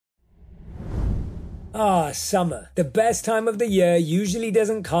Summer. The best time of the year usually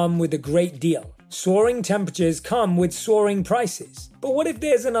doesn't come with a great deal. Soaring temperatures come with soaring prices. But what if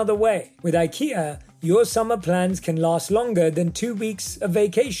there's another way? With IKEA, your summer plans can last longer than 2 weeks of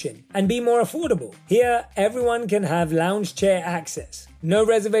vacation and be more affordable. Here, everyone can have lounge chair access. No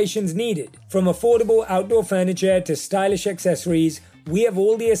reservations needed. From affordable outdoor furniture to stylish accessories, we have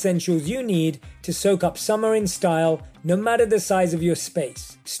all the essentials you need to soak up summer in style, no matter the size of your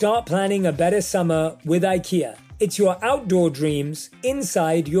space. Start planning a better summer with IKEA. It's your outdoor dreams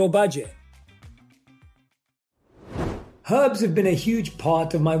inside your budget. Herbs have been a huge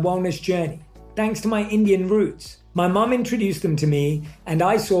part of my wellness journey, thanks to my Indian roots. My mum introduced them to me, and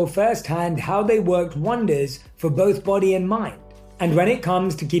I saw firsthand how they worked wonders for both body and mind. And when it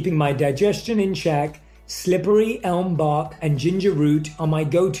comes to keeping my digestion in check, slippery elm bark and ginger root are my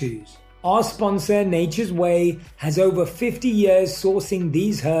go-tos. Our sponsor, Nature's Way, has over 50 years sourcing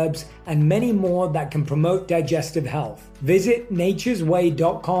these herbs and many more that can promote digestive health. Visit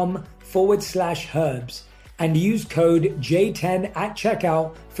naturesway.com/herbs and use code J10 at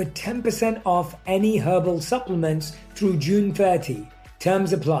checkout for 10% off any herbal supplements through June 30.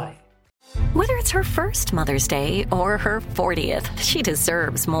 Terms apply. Whether it's her first Mother's Day or her 40th, she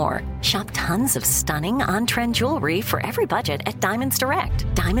deserves more. Shop tons of stunning on-trend jewelry for every budget at Diamonds Direct.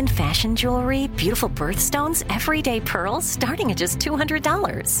 Diamond fashion jewelry, beautiful birthstones, everyday pearls starting at just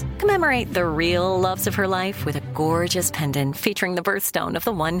 $200. Commemorate the real loves of her life with a gorgeous pendant featuring the birthstone of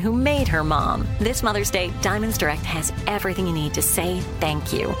the one who made her mom. This Mother's Day, Diamonds Direct has everything you need to say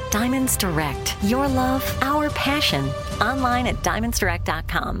thank you. Diamonds Direct. Your love, our passion. Online at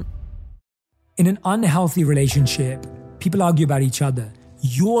diamondsdirect.com. In an unhealthy relationship, people argue about each other.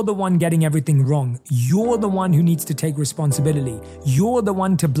 You're the one getting everything wrong. You're the one who needs to take responsibility. You're the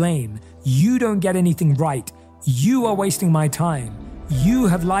one to blame. You don't get anything right. You are wasting my time. You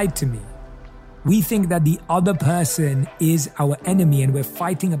have lied to me. We think that the other person is our enemy and we're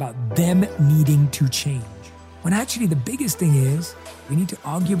fighting about them needing to change. When actually the biggest thing is we need to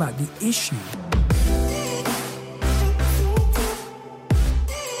argue about the issue.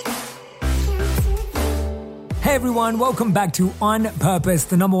 Hey everyone, welcome back to On Purpose,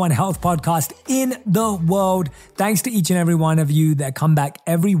 the #1 health podcast in the world. Thanks to each and every one of you that come back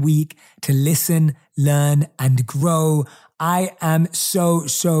every week to listen, learn, and grow. I am so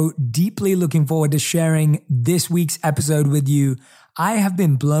deeply looking forward to sharing this week's episode with you. I have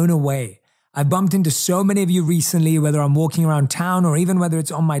been blown away. I've bumped into so many of you recently, whether I'm walking around town or even whether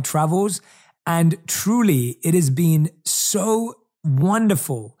it's on my travels. And truly, it has been so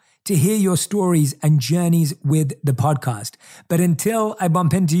wonderful to hear your stories and journeys with the podcast. But until I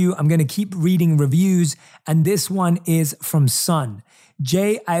bump into you, I'm going to keep reading reviews. And this one is from Sun.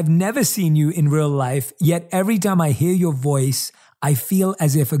 Jay, I've never seen you in real life, yet every time I hear your voice, I feel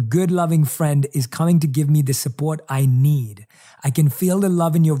as if a good, loving friend is coming to give me the support I need. I can feel the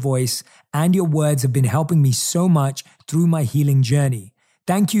love in your voice, and your words have been helping me so much through my healing journey.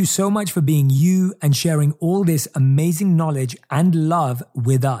 Thank you so much for being you and sharing all this amazing knowledge and love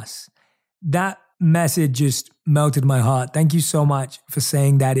with us. That message just melted my heart. Thank you so much for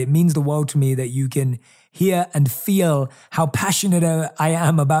saying that. It means the world to me that you can hear and feel how passionate I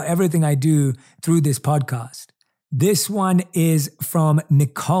am about everything I do through this podcast. This one is from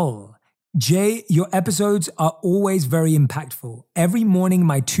Nicole. Jay, your episodes are always very impactful. Every morning,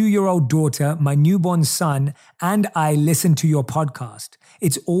 my 2-year-old daughter, my newborn son, and I listen to your podcast.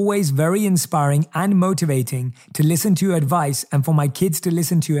 It's always very inspiring and motivating to listen to your advice and for my kids to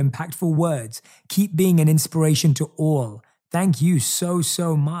listen to your impactful words. Keep being an inspiration to all. Thank you so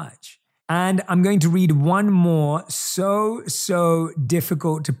much. And I'm going to read one more. So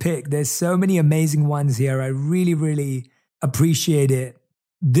difficult to pick. There's so many amazing ones here. I really appreciate it.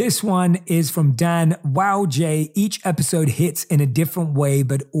 This one is from Dan. Wow, Jay, each episode hits in a different way,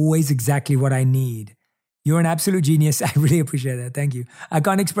 but always exactly what I need. You're an absolute genius. I really appreciate that. Thank you. I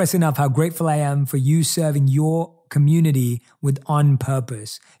can't express enough how grateful I am for you serving your community with On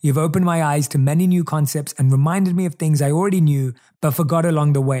Purpose. You've opened my eyes to many new concepts and reminded me of things I already knew, but forgot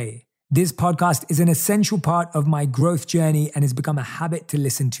along the way. This podcast is an essential part of my growth journey and has become a habit to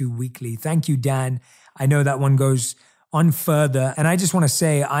listen to weekly. Thank you, Dan. I know that one goes on further. And I just want to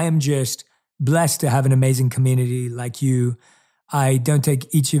say, I am just blessed to have an amazing community like you. I don't take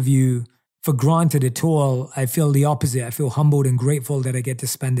each of you for granted at all. I feel the opposite. I feel humbled and grateful that I get to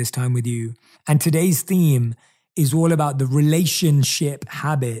spend this time with you. And today's theme is all about the relationship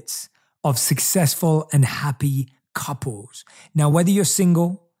habits of successful and happy couples. Now, whether you're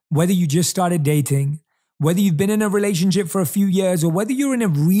single, whether you just started dating, whether you've been in a relationship for a few years, or whether you're in a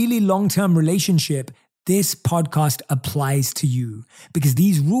really long-term relationship, this podcast applies to you because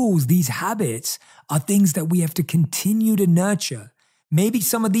these rules, these habits are things that we have to continue to nurture. Maybe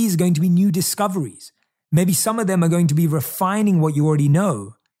some of these are going to be new discoveries. Maybe some of them are going to be refining what you already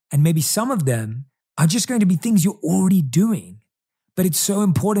know. And maybe some of them are just going to be things you're already doing. But it's so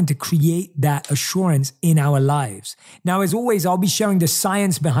important to create that assurance in our lives. Now, as always, I'll be sharing the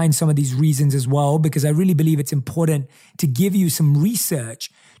science behind some of these reasons as well, because I really believe it's important to give you some research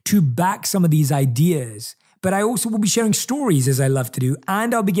to back some of these ideas. But I also will be sharing stories, as I love to do,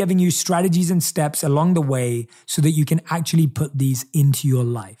 and I'll be giving you strategies and steps along the way so that you can actually put these into your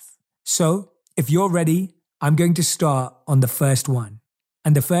life. So if you're ready, I'm going to start on the first one.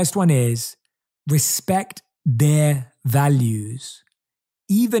 And the first one is respect their values,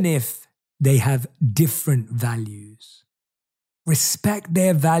 even if they have different values. Respect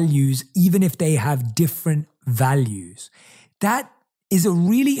their values, even if they have different values. That is a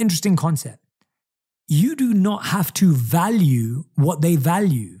really interesting concept. You do not have to value what they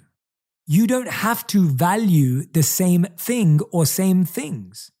value. You don't have to value the same thing or same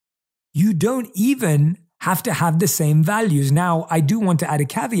things. You don't even have to have the same values. Now, I do want to add a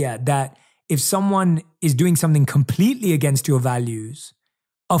caveat that if someone is doing something completely against your values,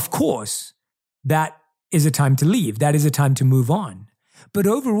 of course, that is a time to leave. That is a time to move on. But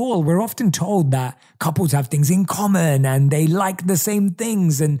overall, we're often told that couples have things in common and they like the same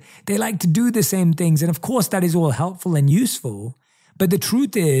things and they like to do the same things. And of course, that is all helpful and useful. But the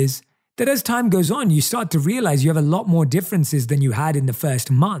truth is that as time goes on, you start to realize you have a lot more differences than you had in the first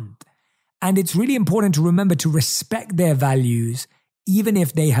month. And it's really important to remember to respect their values, even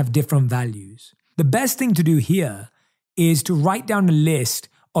if they have different values. The best thing to do here is to write down a list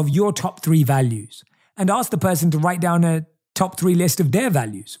of your top 3 values and ask the person to write down a top 3 list of their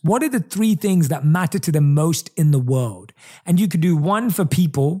values. What are the 3 things that matter to them most in the world? And you could do one for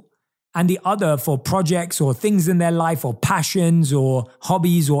people and the other for projects or things in their life or passions or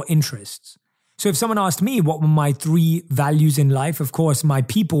hobbies or interests. So if someone asked me what were my 3 values in life, of course, my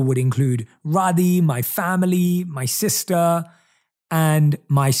people would include Radhi, my family, my sister, and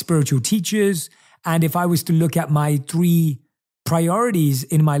my spiritual teachers. And if I was to look at my 3 priorities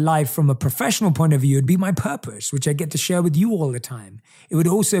in my life from a professional point of view, it'd be my purpose, which I get to share with you all the time. It would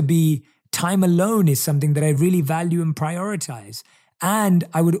also be time alone is something that I really value and prioritize. And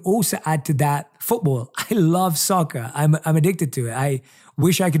I would also add to that football. I love soccer. I'm addicted to it. I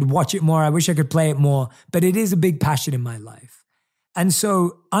wish I could watch it more. I wish I could play it more, but it is a big passion in my life. And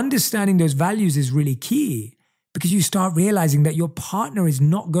so understanding those values is really key because you start realizing that your partner is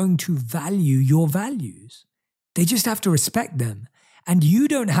not going to value your values. They just have to respect them. And you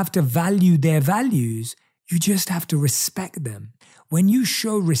don't have to value their values. You just have to respect them. When you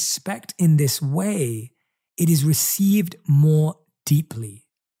show respect in this way, it is received more deeply.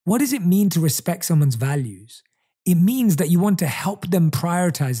 What does it mean to respect someone's values? It means that you want to help them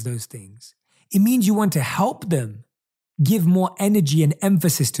prioritize those things. It means you want to help them give more energy and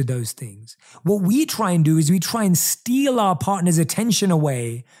emphasis to those things. What we try and do is we try and steal our partner's attention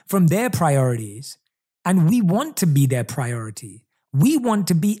away from their priorities. And we want to be their priority. We want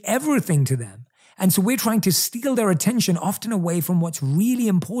to be everything to them. And so we're trying to steal their attention often away from what's really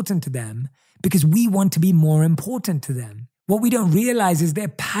important to them because we want to be more important to them. What we don't realize is their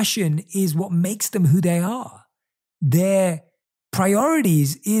passion is what makes them who they are. Their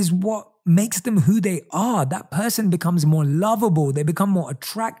priorities is what makes them who they are. That person becomes more lovable. They become more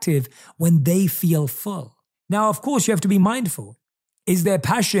attractive when they feel full. Now, of course, you have to be mindful. Is their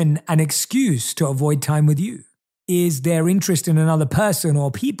passion an excuse to avoid time with you? Is their interest in another person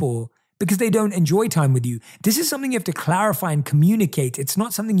or people because they don't enjoy time with you? This is something you have to clarify and communicate. It's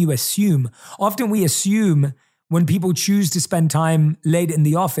not something you assume. Often we assume when people choose to spend time late in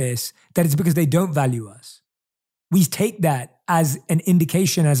the office that it's because they don't value us. We take that as an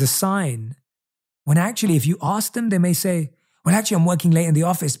indication, as a sign, when actually if you ask them, they may say, well, actually I'm working late in the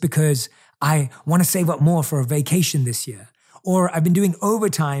office because I want to save up more for a vacation this year. Or I've been doing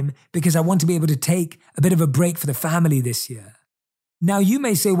overtime because I want to be able to take a bit of a break for the family this year. Now you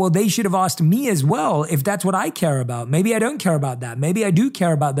may say, well, they should have asked me as well if that's what I care about. Maybe I don't care about that. Maybe I do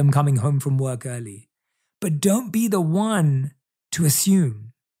care about them coming home from work early. But don't be the one to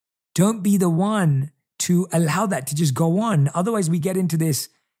assume. Don't be the one to allow that to just go on. Otherwise, we get into this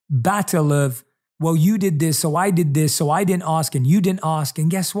battle of, well, you did this, so I did this, so I didn't ask and you didn't ask. And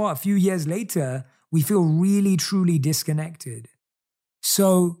guess what? A few years later, we feel really, truly disconnected.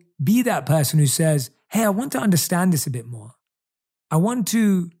 So be that person who says, hey, I want to understand this a bit more. I want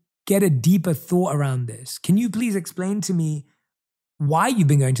to get a deeper thought around this. Can you please explain to me why you've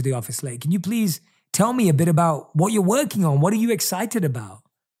been going to the office late? Can you please tell me a bit about what you're working on? What are you excited about?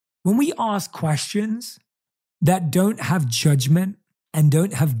 When we ask questions that don't have judgment and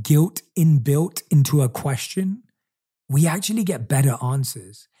don't have guilt inbuilt into a question, we actually get better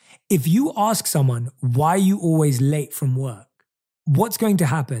answers. If you ask someone, why are you always late from work? What's going to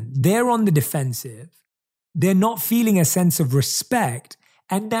happen? They're on the defensive. They're not feeling a sense of respect.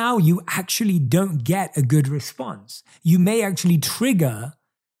 And now you actually don't get a good response. You may actually trigger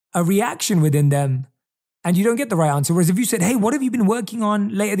a reaction within them and you don't get the right answer. Whereas if you said, hey, what have you been working on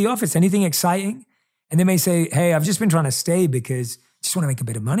late at the office? Anything exciting? And they may say, hey, I've just been trying to stay because I just want to make a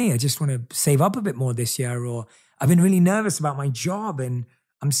bit of money. I just want to save up a bit more this year. Or I've been really nervous about my job and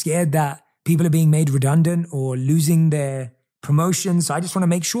I'm scared that people are being made redundant or losing their promotions. So I just want to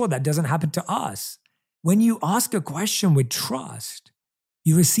make sure that doesn't happen to us. When you ask a question with trust,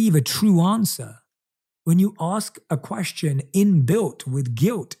 you receive a true answer. When you ask a question inbuilt with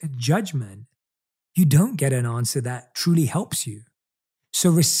guilt and judgment, you don't get an answer that truly helps you. So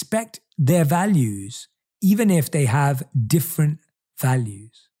respect their values, even if they have different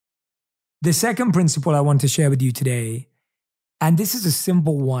values. The second principle I want to share with you today, and this is a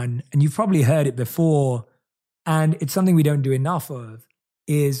simple one, and you've probably heard it before, and it's something we don't do enough of,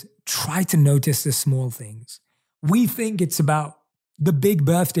 is try to notice the small things. We think it's about the big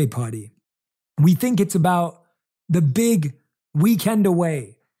birthday party. We think it's about the big weekend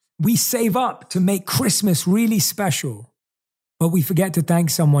away. We save up to make Christmas really special, but we forget to thank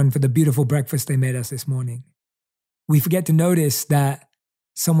someone for the beautiful breakfast they made us this morning. We forget to notice that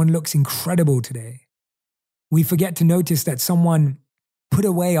someone looks incredible today. We forget to notice that someone put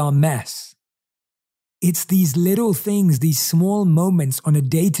away our mess. It's these little things, these small moments on a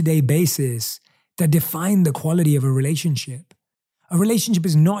day-to-day basis that define the quality of a relationship. A relationship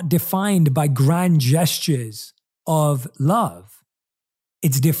is not defined by grand gestures of love.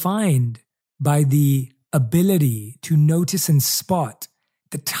 It's defined by the ability to notice and spot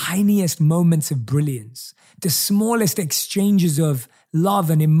the tiniest moments of brilliance, the smallest exchanges of love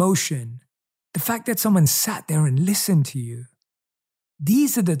and emotion, the fact that someone sat there and listened to you.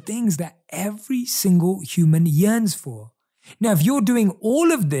 These are the things that every single human yearns for. Now, if you're doing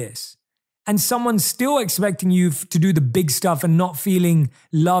all of this and someone's still expecting you to do the big stuff and not feeling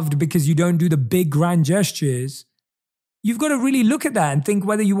loved because you don't do the big grand gestures, you've got to really look at that and think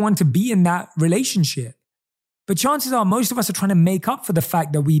whether you want to be in that relationship. But chances are most of us are trying to make up for the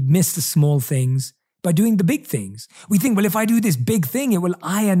fact that we miss the small things by doing the big things. We think, well, if I do this big thing, it will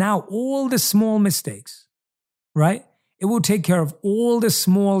iron out all the small mistakes, right? It will take care of all the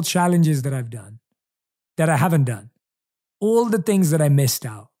small challenges that I've done, that I haven't done, all the things that I missed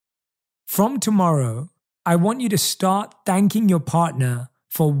out. From tomorrow, I want you to start thanking your partner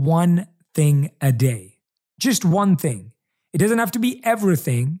for one thing a day. Just one thing. It doesn't have to be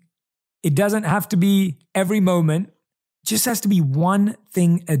everything. It doesn't have to be every moment. It just has to be one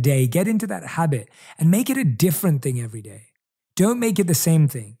thing a day. Get into that habit and make it a different thing every day. Don't make it the same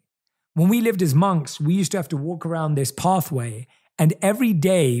thing. When we lived as monks, we used to have to walk around this pathway, and every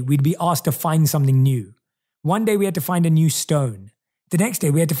day we'd be asked to find something new. One day we had to find a new stone. The next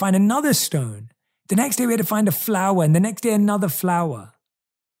day we had to find another stone. The next day we had to find a flower, and the next day another flower.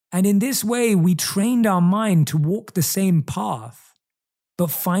 And in this way, we trained our mind to walk the same path,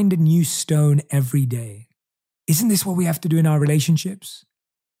 but find a new stone every day. Isn't this what we have to do in our relationships?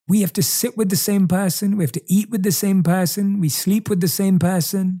 We have to sit with the same person. We have to eat with the same person. We sleep with the same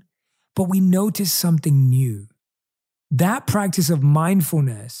person. But we notice something new. That practice of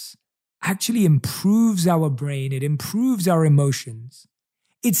mindfulness actually improves our brain. It improves our emotions.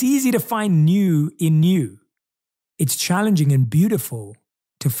 It's easy to find new in new. It's challenging and beautiful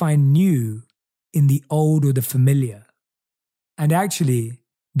to find new in the old or the familiar. And actually,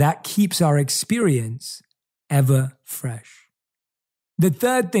 that keeps our experience ever fresh. The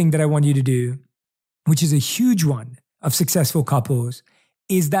third thing that I want you to do, which is a huge one of successful couples,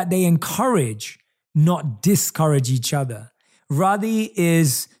 is that they encourage, not discourage each other. Radhi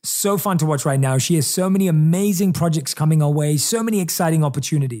is so fun to watch right now. She has so many amazing projects coming our way, so many exciting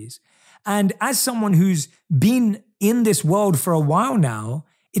opportunities. And as someone who's been in this world for a while now,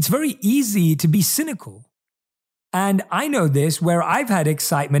 it's very easy to be cynical. And I know this where I've had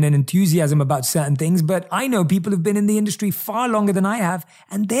excitement and enthusiasm about certain things, but I know people who've been in the industry far longer than I have,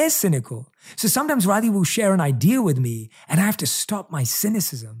 and they're cynical. So sometimes Radhi will share an idea with me, and I have to stop my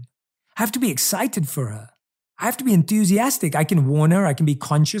cynicism. I have to be excited for her. I have to be enthusiastic. I can warn her, I can be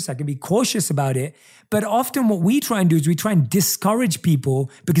conscious, I can be cautious about it. But often what we try and do is we try and discourage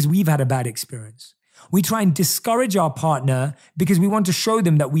people because we've had a bad experience. We try and discourage our partner because we want to show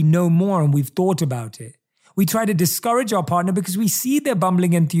them that we know more and we've thought about it. We try to discourage our partner because we see their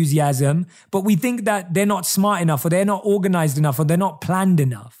bumbling enthusiasm, but we think that they're not smart enough or they're not organized enough or they're not planned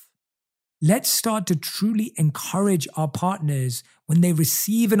enough. Let's start to truly encourage our partners when they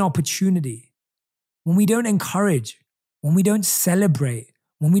receive an opportunity. When we don't encourage, when we don't celebrate,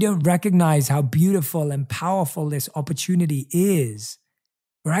 when we don't recognize how beautiful and powerful this opportunity is,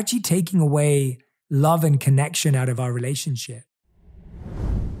 we're actually taking away love and connection out of our relationship.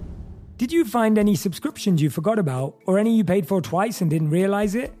 Did you find any subscriptions you forgot about or any you paid for twice and didn't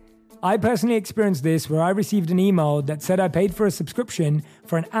realize it? I personally experienced this where I received an email that said I paid for a subscription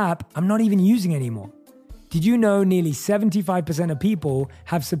for an app I'm not even using anymore. Did you know nearly 75% of people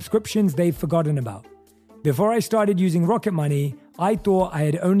have subscriptions they've forgotten about? Before I started using Rocket Money, I thought I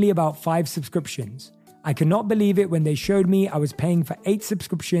had only about 5 subscriptions. I could not believe it when they showed me I was paying for 8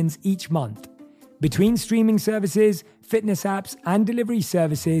 subscriptions each month. Between streaming services, fitness apps, and delivery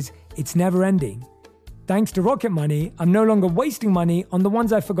services, it's never ending. Thanks to Rocket Money, I'm no longer wasting money on the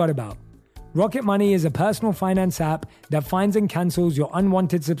ones I forgot about. Rocket Money is a personal finance app that finds and cancels your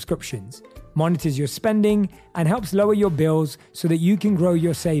unwanted subscriptions, monitors your spending, and helps lower your bills so that you can grow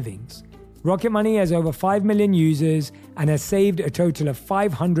your savings. Rocket Money has over 5 million users and has saved a total of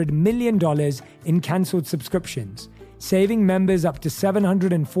 $500 million in cancelled subscriptions, saving members up to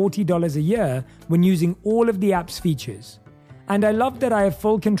 $740 a year when using all of the app's features. And I love that I have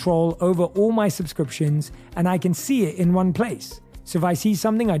full control over all my subscriptions and I can see it in one place. So if I see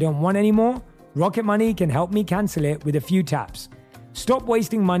something I don't want anymore, Rocket Money can help me cancel it with a few taps. Stop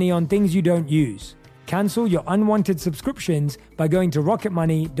wasting money on things you don't use. Cancel your unwanted subscriptions by going to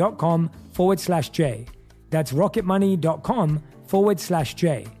rocketmoney.com/J. That's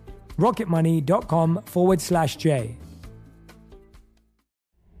rocketmoney.com/J. rocketmoney.com/J.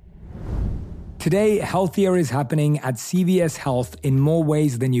 Today, healthier is happening at CVS Health in more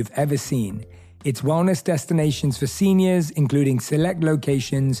ways than you've ever seen. It's wellness destinations for seniors, including select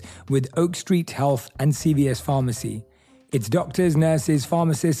locations with Oak Street Health and CVS Pharmacy. It's doctors, nurses,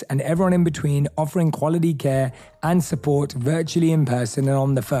 pharmacists, and everyone in between offering quality care and support virtually, in person, and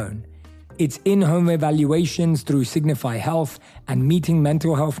on the phone. It's in-home evaluations through Signify Health and meeting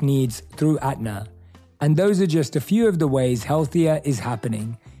mental health needs through Aetna. And those are just a few of the ways healthier is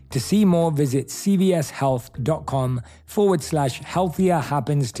happening. To see more, visit cvshealth.com/healthier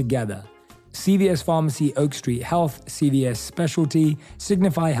happens together. CVS Pharmacy, Oak Street Health, CVS Specialty,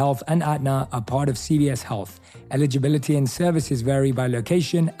 Signify Health, and Aetna are part of CVS Health. Eligibility and services vary by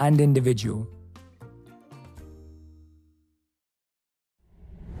location and individual.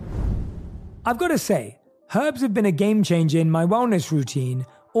 I've got to say, herbs have been a game changer in my wellness routine,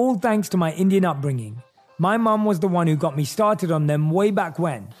 all thanks to my Indian upbringing. My mum was the one who got me started on them way back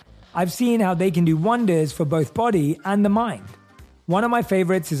when. I've seen how they can do wonders for both body and the mind. One of my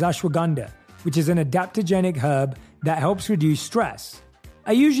favorites is ashwagandha, which is an adaptogenic herb that helps reduce stress.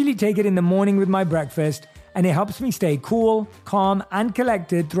 I usually take it in the morning with my breakfast, and it helps me stay cool, calm, and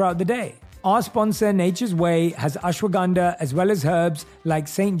collected throughout the day. Our sponsor, Nature's Way, has ashwagandha as well as herbs like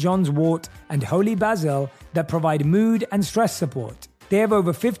St. John's wort and holy basil that provide mood and stress support. They have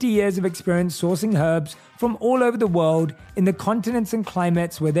over 50 years of experience sourcing herbs from all over the world in the continents and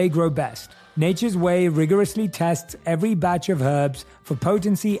climates where they grow best. Nature's Way rigorously tests every batch of herbs for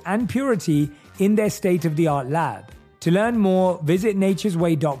potency and purity in their state-of-the-art lab. To learn more, visit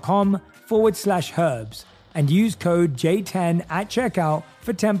naturesway.com/herbs and use code J10 at checkout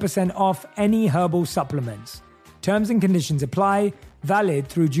for 10% off any herbal supplements. Terms and conditions apply, valid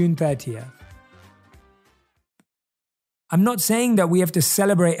through June 30th. I'm not saying that we have to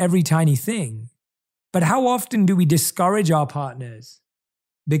celebrate every tiny thing, but how often do we discourage our partners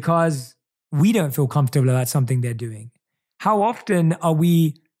because we don't feel comfortable about something they're doing? How often are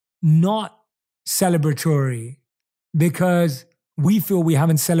we not celebratory because we feel we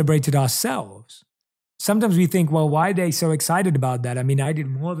haven't celebrated ourselves? Sometimes we think, well, why are they so excited about that? I mean, I did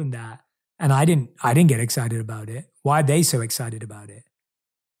more than that, and I didn't get excited about it. Why are they so excited about it?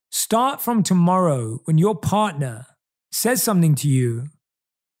 Start from tomorrow when your partner says something to you.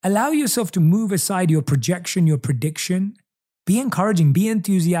 Allow yourself to move aside your projection, your prediction. Be encouraging, be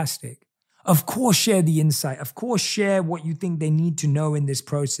enthusiastic. Of course, share the insight. Of course, share what you think they need to know in this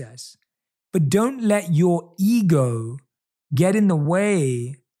process. But don't let your ego get in the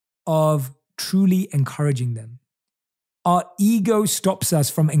way of truly encouraging them. Our ego stops us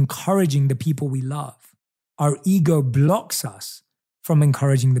from encouraging the people we love. Our ego blocks us from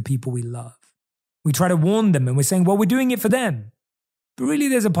encouraging the people we love. We try to warn them and we're saying, well, we're doing it for them. But really,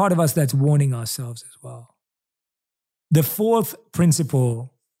 there's a part of us that's warning ourselves as well. The fourth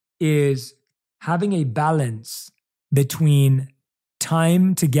principle is having a balance between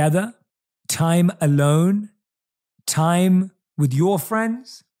time together, time alone, time with your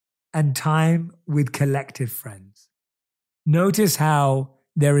friends, and time with collective friends. Notice how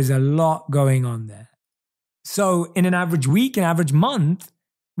there is a lot going on there. So in an average week, an average month,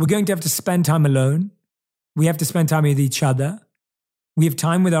 we're going to have to spend time alone. We have to spend time with each other. We have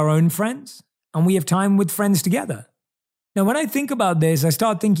time with our own friends, and we have time with friends together. Now, when I think about this, I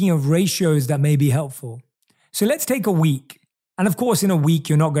start thinking of ratios that may be helpful. So let's take a week. And of course, in a week,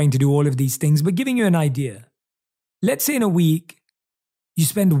 you're not going to do all of these things, but giving you an idea. Let's say in a week, you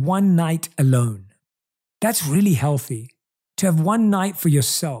spend one night alone. That's really healthy. To have one night for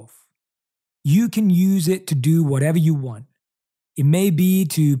yourself. You can use it to do whatever you want. It may be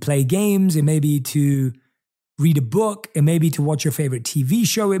to play games. It may be to read a book. It may be to watch your favorite TV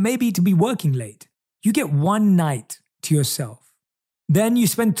show. It may be to be working late. You get one night to yourself. Then you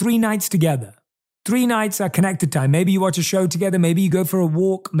spend 3 nights together. 3 nights are connected time. Maybe you watch a show together. Maybe you go for a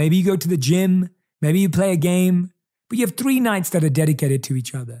walk. Maybe you go to the gym. Maybe you play a game. But you have 3 nights that are dedicated to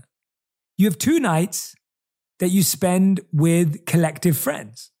each other. You have 2 nights that you spend with collective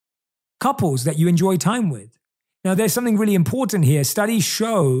friends, couples that you enjoy time with. Now, there's something really important here. Studies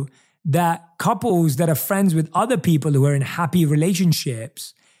show that couples that are friends with other people who are in happy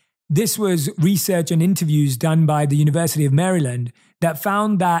relationships, this was research and interviews done by the University of Maryland that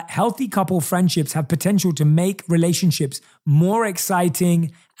found that healthy couple friendships have potential to make relationships more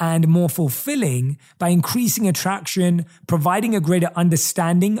exciting and more fulfilling by increasing attraction, providing a greater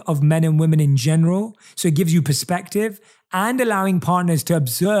understanding of men and women in general. So it gives you perspective, and allowing partners to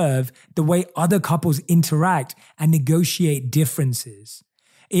observe the way other couples interact and negotiate differences.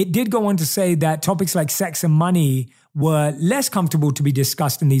 It did go on to say that topics like sex and money were less comfortable to be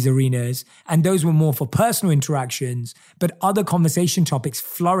discussed in these arenas, and those were more for personal interactions, but other conversation topics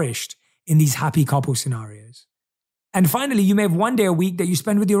flourished in these happy couple scenarios. And finally, you may have one day a week that you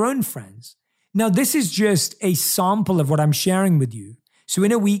spend with your own friends. Now, this is just a sample of what I'm sharing with you. So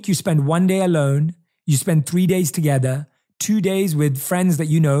in a week, you spend 1 day alone, you spend 3 days together, 2 days with friends that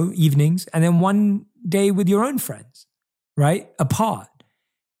you know, evenings, and then 1 day with your own friends, right? Apart.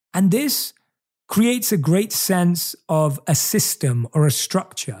 And this creates a great sense of a system or a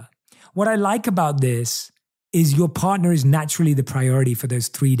structure. What I like about this is your partner is naturally the priority for those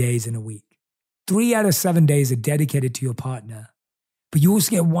 3 days in a week. 3 out of 7 days are dedicated to your partner. But you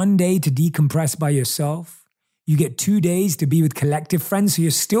also get 1 day to decompress by yourself. You get 2 days to be with collective friends, so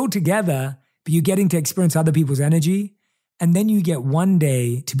you're still together, but you're getting to experience other people's energy. And then you get 1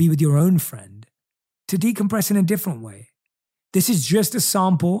 day to be with your own friend, to decompress in a different way. This is just a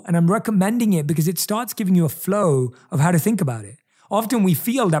sample, and I'm recommending it because it starts giving you a flow of how to think about it. Often we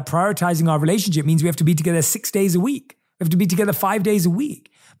feel that prioritizing our relationship means we have to be together 6 days a week. We have to be together 5 days a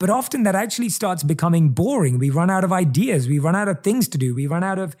week. But often that actually starts becoming boring. We run out of ideas. We run out of things to do. We run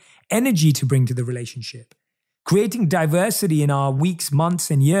out of energy to bring to the relationship. Creating diversity in our weeks, months,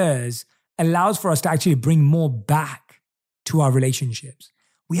 and years allows for us to actually bring more back to our relationships.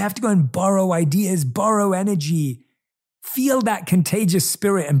 We have to go and borrow ideas, borrow energy, feel that contagious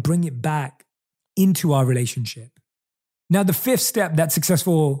spirit and bring it back into our relationship. Now, the 5th step that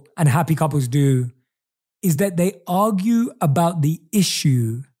successful and happy couples do is that they argue about the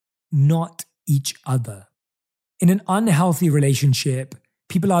issue, not each other. In an unhealthy relationship,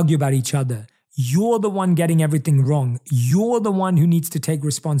 people argue about each other. You're the one getting everything wrong. You're the one who needs to take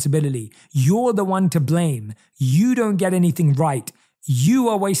responsibility. You're the one to blame. You don't get anything right. You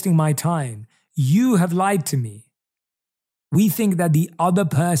are wasting my time. You have lied to me. We think that the other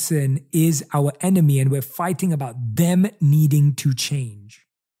person is our enemy and we're fighting about them needing to change.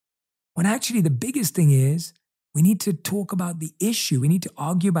 When actually the biggest thing is we need to talk about the issue. We need to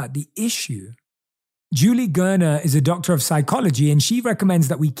argue about the issue. Julie Gerner is a doctor of psychology, and she recommends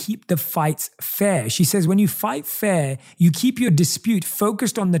that we keep the fights fair. She says when you fight fair, you keep your dispute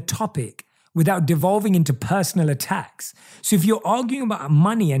focused on the topic without devolving into personal attacks. So if you're arguing about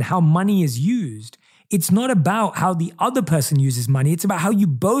money and how money is used, it's not about how the other person uses money. It's about how you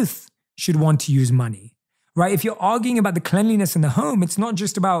both should want to use money, right? If you're arguing about the cleanliness in the home, it's not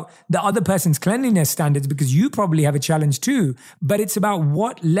just about the other person's cleanliness standards because you probably have a challenge too, but it's about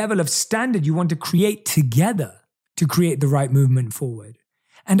what level of standard you want to create together to create the right movement forward.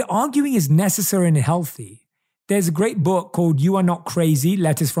 And arguing is necessary and healthy. There's a great book called You Are Not Crazy,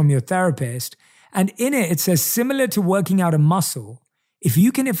 Letters from Your Therapist. And in it says, similar to working out a muscle, if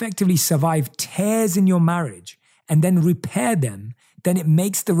you can effectively survive tears in your marriage and then repair them, then it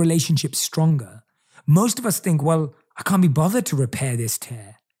makes the relationship stronger. Most of us think, well, I can't be bothered to repair this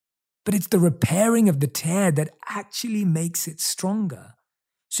tear. But it's the repairing of the tear that actually makes it stronger.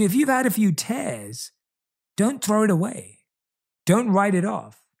 So if you've had a few tears, don't throw it away. Don't write it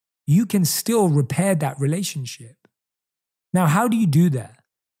off. You can still repair that relationship. Now, how do you do that?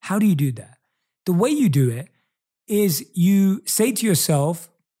 How do you do that? The way you do it is you say to yourself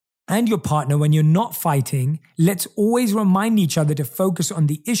and your partner when you're not fighting, let's always remind each other to focus on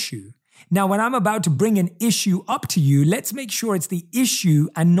the issue. Now, when I'm about to bring an issue up to you, let's make sure it's the issue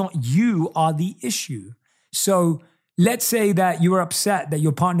and not you are the issue. So let's say that you were upset that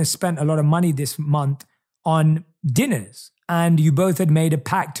your partner spent a lot of money this month on dinners and you both had made a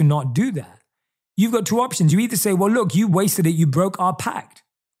pact to not do that. You've got two options. You either say, well, look, you wasted it. You broke our pact.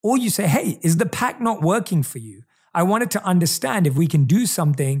 Or you say, hey, is the pact not working for you? I wanted to understand if we can do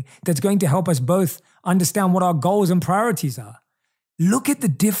something that's going to help us both understand what our goals and priorities are. Look at the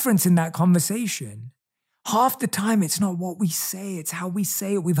difference in that conversation. Half the time, it's not what we say, it's how we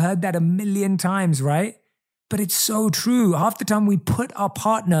say it. We've heard that a million times, right? But it's so true. Half the time we put our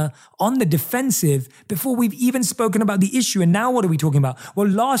partner on the defensive before we've even spoken about the issue. And now what are we talking about? Well,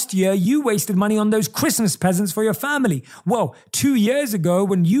 last year you wasted money on those Christmas presents for your family. Well, 2 years ago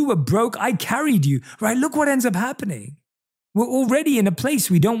when you were broke, I carried you, right? Look what ends up happening. We're already in a place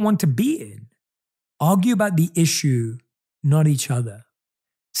we don't want to be in. Argue about the issue, not each other.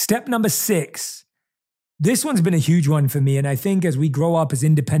 Step number 6. This one's been a huge one for me. And I think as we grow up as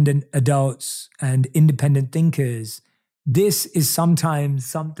independent adults and independent thinkers, this is sometimes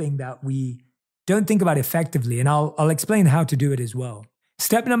something that we don't think about effectively. And I'll explain how to do it as well.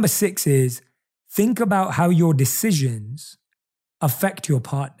 Step number 6 is think about how your decisions affect your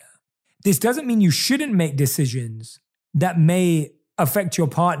partner. This doesn't mean you shouldn't make decisions that may affect your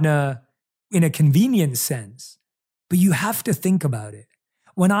partner in a convenient sense, but you have to think about it.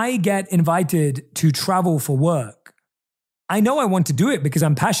 When I get invited to travel for work, I know I want to do it because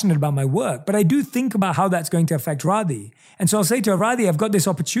I'm passionate about my work, but I do think about how that's going to affect Radhi. And so I'll say to her, Radhi, I've got this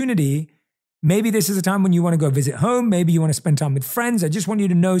opportunity. Maybe this is a time when you want to go visit home. Maybe you want to spend time with friends. I just want you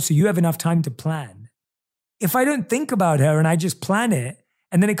to know so you have enough time to plan. If I don't think about her and I just plan it,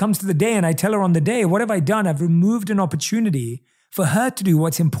 and then it comes to the day and I tell her on the day, what have I done? I've removed an opportunity for her to do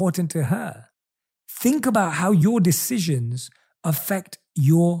what's important to her. Think about how your decisions affect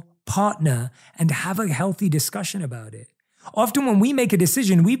your partner and have a healthy discussion about it. Often when we make a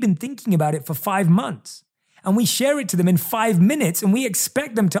decision, we've been thinking about it for 5 months and we share it to them in 5 minutes and we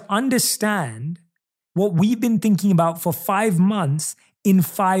expect them to understand what we've been thinking about for 5 months in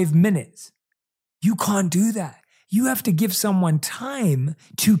 5 minutes. You can't do that. You have to give someone time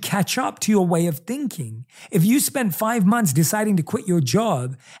to catch up to your way of thinking. If you spend 5 months deciding to quit your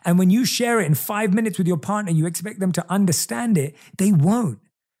job, and when you share it in 5 minutes with your partner, you expect them to understand it, they won't.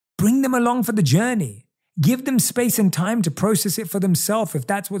 Bring them along for the journey. Give them space and time to process it for themselves if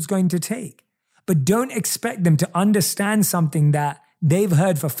that's what's going to take. But don't expect them to understand something that they've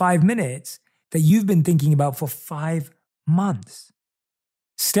heard for 5 minutes that you've been thinking about for 5 months.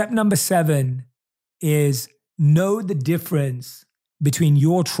 Step number 7 is know the difference between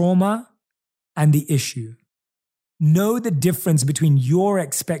your trauma and the issue. Know the difference between your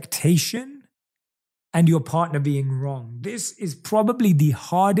expectation and your partner being wrong. This is probably the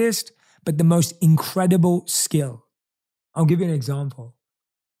hardest, but the most incredible skill. I'll give you an example.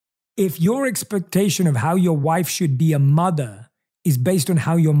 If your expectation of how your wife should be a mother is based on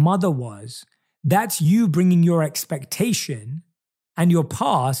how your mother was, that's you bringing your expectation and your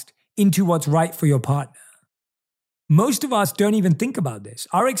past into what's right for your partner. Most of us don't even think about this.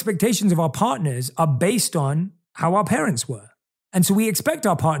 Our expectations of our partners are based on how our parents were. And so we expect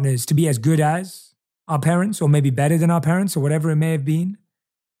our partners to be as good as our parents or maybe better than our parents or whatever it may have been.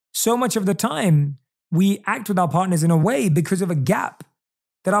 So much of the time, we act with our partners in a way because of a gap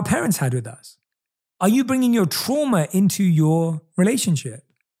that our parents had with us. Are you bringing your trauma into your relationship?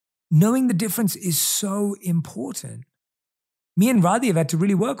 Knowing the difference is so important. Me and Radhi have had to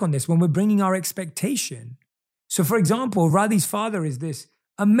really work on this when we're bringing our expectation. So for example, Radhi's father is this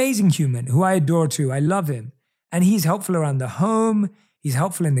amazing human who I adore too. I love him. And he's helpful around the home. He's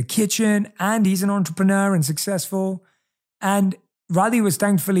helpful in the kitchen. And he's an entrepreneur and successful. And Radhi was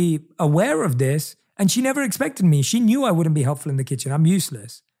thankfully aware of this. And she never expected me. She knew I wouldn't be helpful in the kitchen. I'm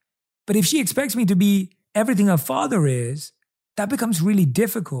useless. But if she expects me to be everything her father is, that becomes really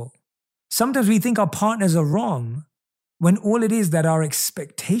difficult. Sometimes we think our partners are wrong when all it is that our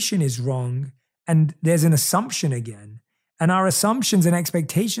expectation is wrong. And there's an assumption again. And our assumptions and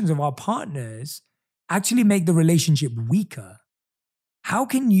expectations of our partners actually make the relationship weaker. How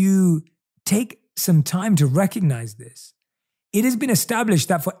can you take some time to recognize this? It has been established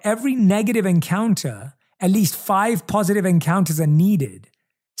that for every negative encounter, at least 5 positive encounters are needed,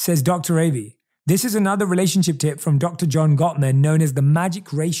 says Dr. Ravi. This is another relationship tip from Dr. John Gottman known as the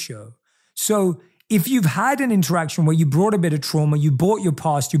magic ratio. So if you've had an interaction where you brought a bit of trauma, you brought your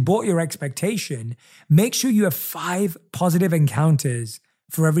past, you brought your expectation, make sure you have 5 positive encounters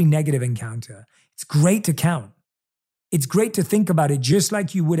for every negative encounter. It's great to count. It's great to think about it just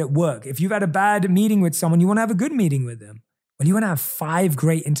like you would at work. If you've had a bad meeting with someone, you want to have a good meeting with them. Well, you want to have 5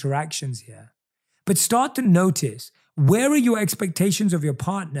 great interactions here. But start to notice, where are your expectations of your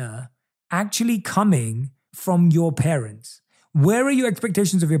partner actually coming from your parents? Where are your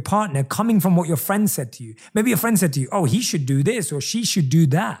expectations of your partner coming from what your friend said to you? Maybe your friend said to you, oh, he should do this or she should do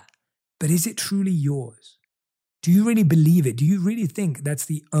that. But is it truly yours? Do you really believe it? Do you really think that's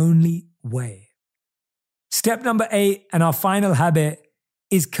the only way? Step number 8, and our final habit,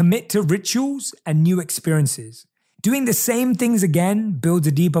 is commit to rituals and new experiences. Doing the same things again builds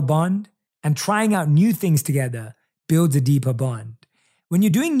a deeper bond, and trying out new things together builds a deeper bond. When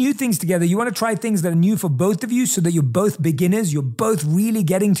you're doing new things together, you want to try things that are new for both of you so that you're both beginners. You're both really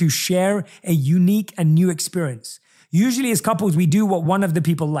getting to share a unique and new experience. Usually as couples, we do what one of the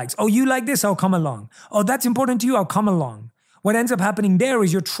people likes. Oh, you like this? I'll come along. Oh, that's important to you? I'll come along. What ends up happening there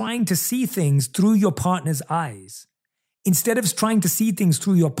is you're trying to see things through your partner's eyes. Instead of trying to see things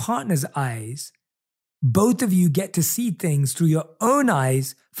through your partner's eyes, both of you get to see things through your own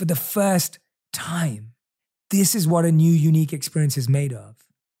eyes for the first time. This is what a new, unique experience is made of.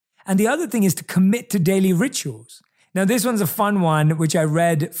 And the other thing is to commit to daily rituals. Now, this one's a fun one, which I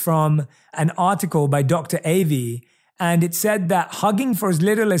read from an article by Dr. Avi, and it said that hugging for as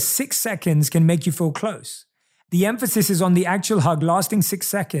little as 6 seconds can make you feel close. The emphasis is on the actual hug lasting 6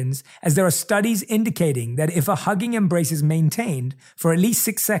 seconds, as there are studies indicating that if a hugging embrace is maintained for at least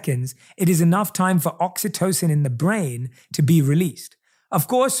 6 seconds, it is enough time for oxytocin in the brain to be released. Of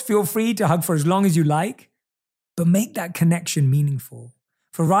course, feel free to hug for as long as you like, but make that connection meaningful.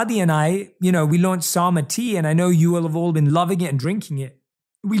 For Radhi and I, we launched Sama Tea, and I know you will have all been loving it and drinking it.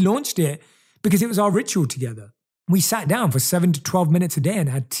 We launched it because it was our ritual together. We sat down for 7 to 12 minutes a day and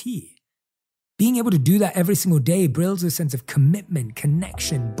had tea. Being able to do that every single day builds a sense of commitment,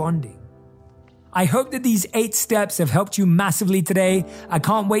 connection, bonding. I hope that these 8 steps have helped you massively today. I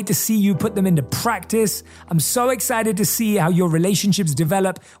can't wait to see you put them into practice. I'm so excited to see how your relationships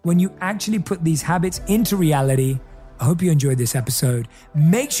develop when you actually put these habits into reality. I hope you enjoyed this episode.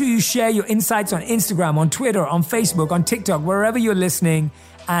 Make sure you share your insights on Instagram, on Twitter, on Facebook, on TikTok, wherever you're listening.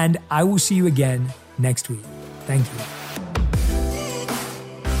 And I will see you again next week. Thank you.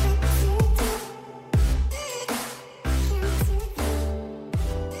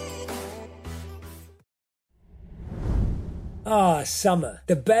 Summer.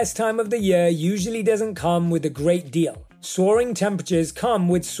 The best time of the year usually doesn't come with a great deal. Soaring temperatures come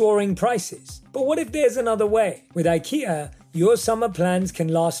with soaring prices. But what if there's another way? With IKEA, your summer plans can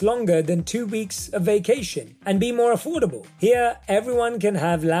last longer than 2 weeks of vacation and be more affordable. Here, everyone can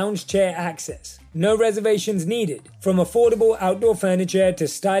have lounge chair access. No reservations needed. From affordable outdoor furniture to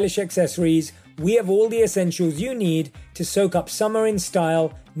stylish accessories, we have all the essentials you need to soak up summer in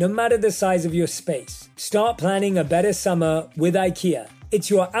style, no matter the size of your space. Start planning a better summer with IKEA. It's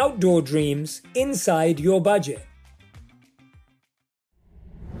your outdoor dreams inside your budget.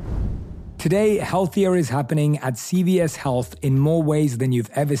 Today, healthier is happening at CVS Health in more ways than you've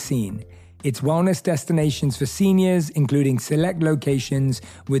ever seen. It's wellness destinations for seniors, including select locations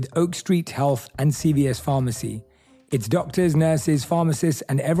with Oak Street Health and CVS Pharmacy. It's doctors, nurses, pharmacists,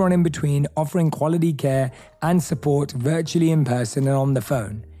 and everyone in between offering quality care and support virtually, in person, and on the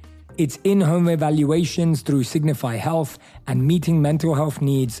phone. It's in-home evaluations through Signify Health and meeting mental health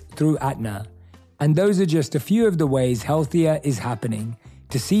needs through Aetna. And those are just a few of the ways healthier is happening.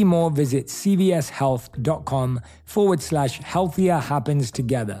 To see more, visit cvshealth.com/healthier happens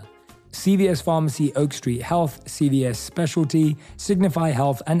together. CVS Pharmacy, Oak Street Health, CVS Specialty, Signify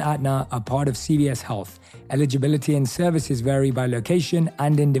Health, and Aetna are part of CVS Health. Eligibility and services vary by location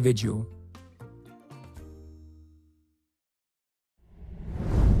and individual.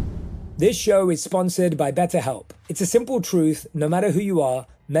 This show is sponsored by BetterHelp. It's a simple truth, no matter who you are,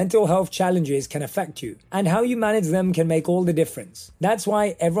 mental health challenges can affect you, and how you manage them can make all the difference. That's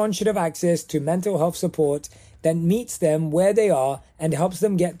why everyone should have access to mental health support that meets them where they are and helps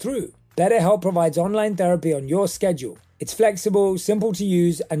them get through. BetterHelp provides online therapy on your schedule. It's flexible, simple to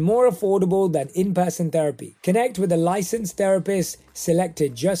use, and more affordable than in-person therapy. Connect with a licensed therapist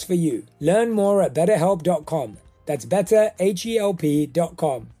selected just for you. Learn more at betterhelp.com. That's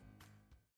betterhelp.com.